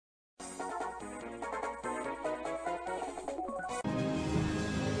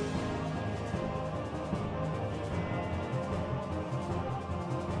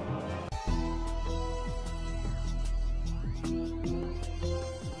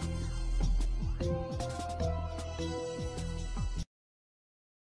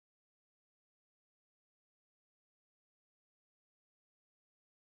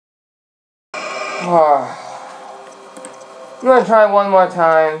I'm gonna try one more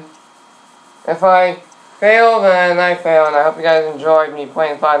time. If I fail, then I fail, and I hope you guys enjoyed me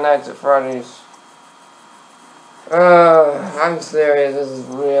playing Five Nights at Freddy's. I'm serious, this is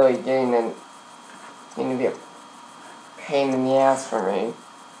really getting to be a pain in the ass for me.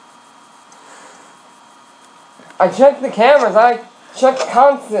 I check the cameras, I check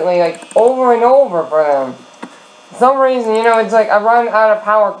constantly, like, over and over for them. For some reason, you know, it's like I run out of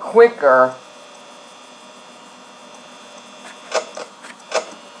power quicker.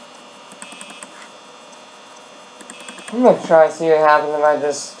 I'm gonna try to see what happens if I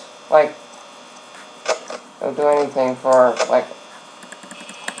just, like, don't do anything for, like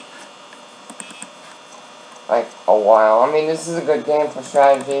a while. I mean, this is a good game for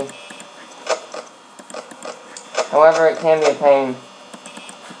strategy. However, it can be a pain.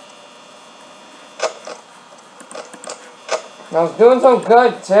 And I was doing so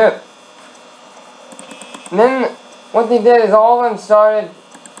good, too. And then, what they did is all of them started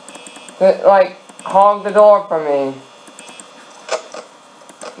to, like, hog the door for me.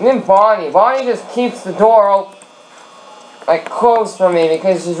 And then Bonnie just keeps the door open, like, closed for me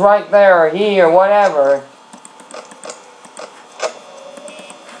because she's right there, or he, or whatever.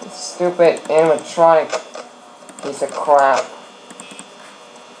 Stupid animatronic piece of crap.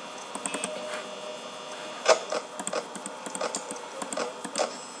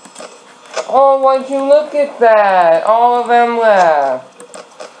 Oh, why'd you look at that? All of them left.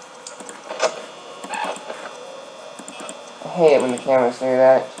 I hate it when the cameras do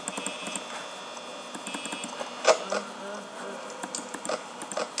that.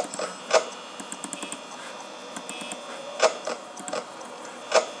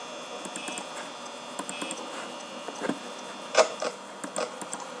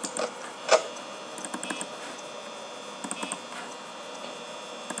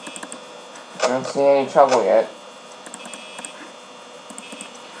 I don't see any trouble yet.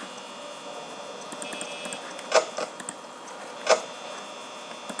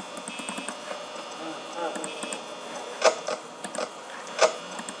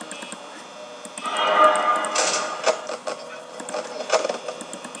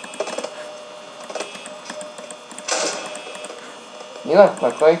 You left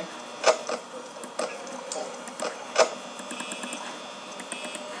quickly.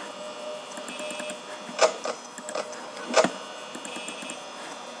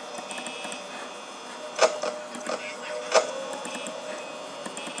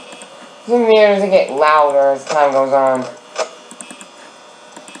 The mirrors get louder as time goes on.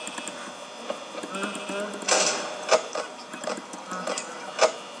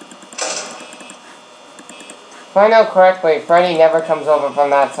 If I know correctly, Freddy never comes over from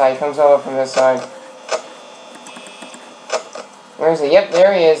that side. He comes over from this side. Where is he? Yep,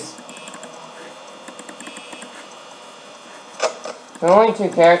 there he is. The only two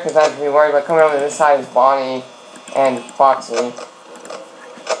characters I have to be worried about coming over to this side is Bonnie and Foxy.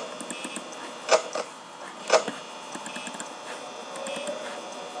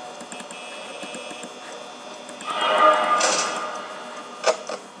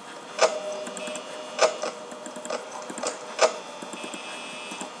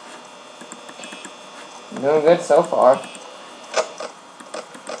 Doing good so far.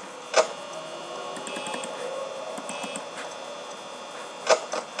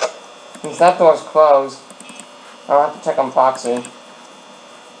 Since that door's closed, I'll have to check on Foxy.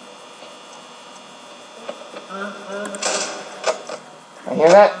 I hear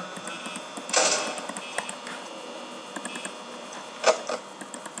that?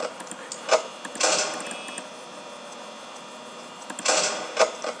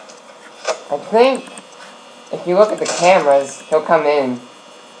 I think if you look at the cameras, he'll come in.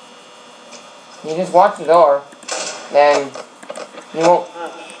 You just watch the door, then he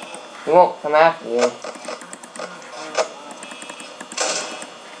won't come after you.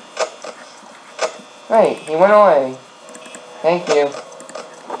 Right, he went away. Thank you.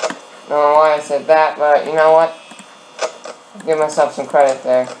 Don't know why I said that, but you know what? I'll give myself some credit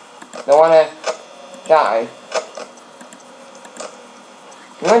there. Don't want to die.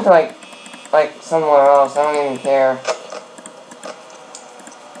 He went to like somewhere else. I don't even care.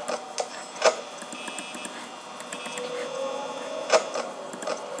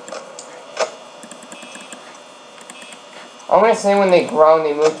 I'm gonna say when they grow and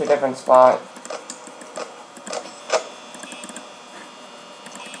they move to a different spot.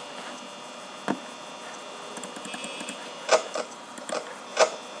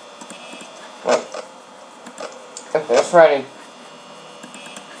 Wait. If there's Freddy.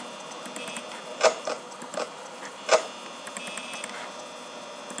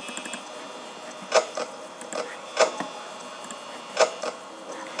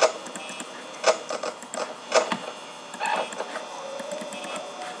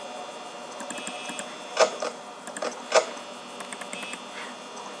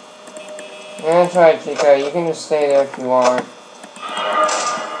 That's right, Chica. You can just stay there if you want.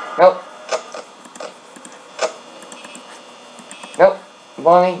 Nope. Nope.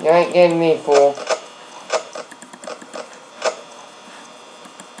 Bonnie, you ain't getting me, fool.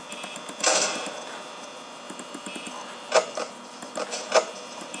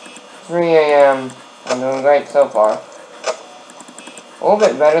 3 a.m. I'm doing great so far. A little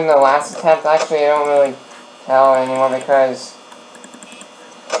bit better than the last attempt. Actually, I don't really tell anymore because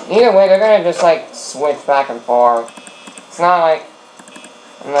either way, they're gonna just like switch back and forth. It's not like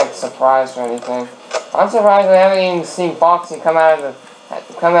I'm like surprised or anything. I'm surprised I haven't even seen Foxy come out of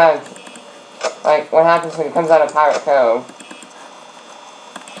like what happens when he comes out of Pirate Cove.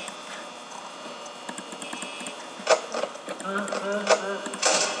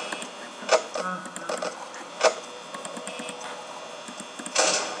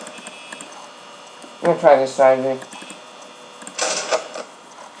 I'm gonna try this strategy.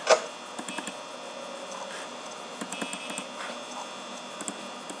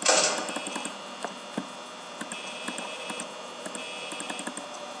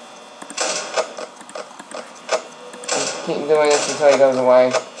 Just keep doing this until he goes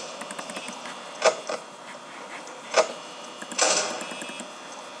away.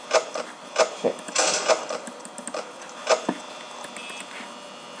 Shit.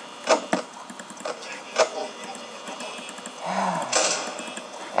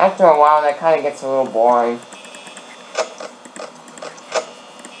 After a while, that kind of gets a little boring.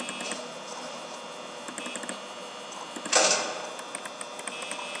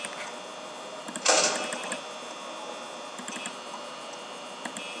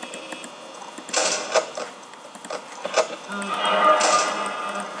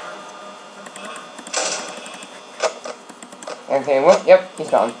 Okay, whoop, yep, he's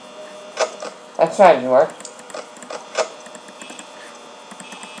gone. That strategy worked.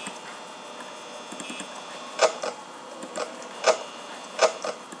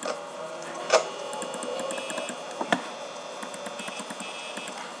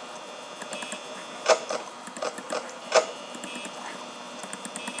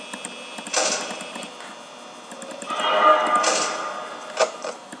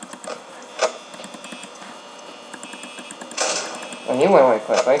 And he went away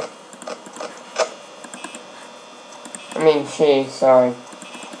quickly. I mean, she, sorry.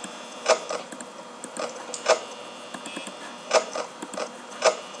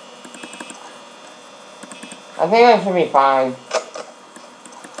 I think I should be fine.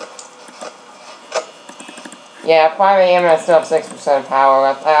 Yeah, 5 a.m. and I still have 6% power.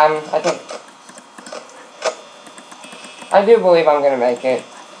 I think... I do believe I'm gonna make it.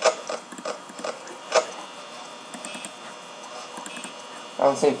 I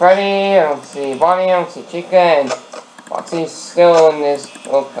don't see Freddy, I don't see Bonnie, I don't see Chica, and Foxy's still in this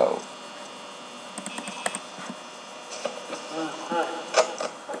little cove.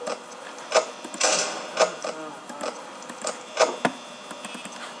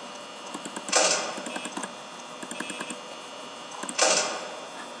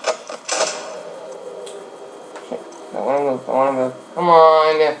 I wanna move. Come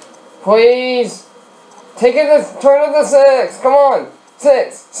on, please! Take it to, turn it to 6, come on!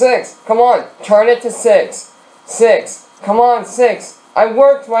 6, come on, turn it to 6. 6, come on, 6. I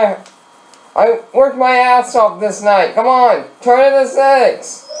worked my ass off this night, come on, turn it to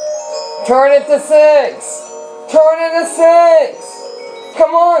 6. Turn it to 6. Turn it to 6.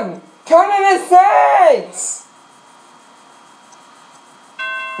 Come on, turn it to 6.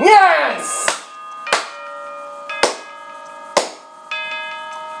 Yes!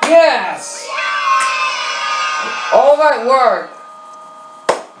 Yes! All that work.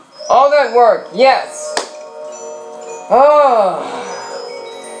 All that work. Yes. Oh.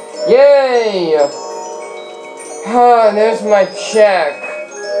 Yay. There's my check.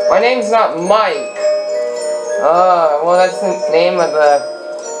 My name's not Mike. Well, that's the name of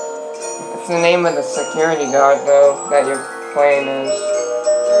the security guard, though, that you're playing as.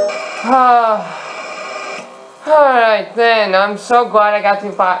 Alright then, I'm so glad I got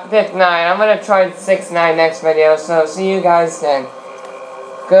to 5th night. I'm gonna try 6th night next video, so see you guys then.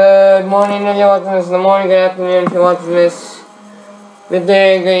 Good morning if you're watching this in the morning, good afternoon if you're watching this. Good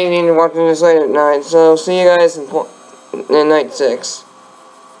day, good evening if you're watching this late at night. So see you guys in night 6.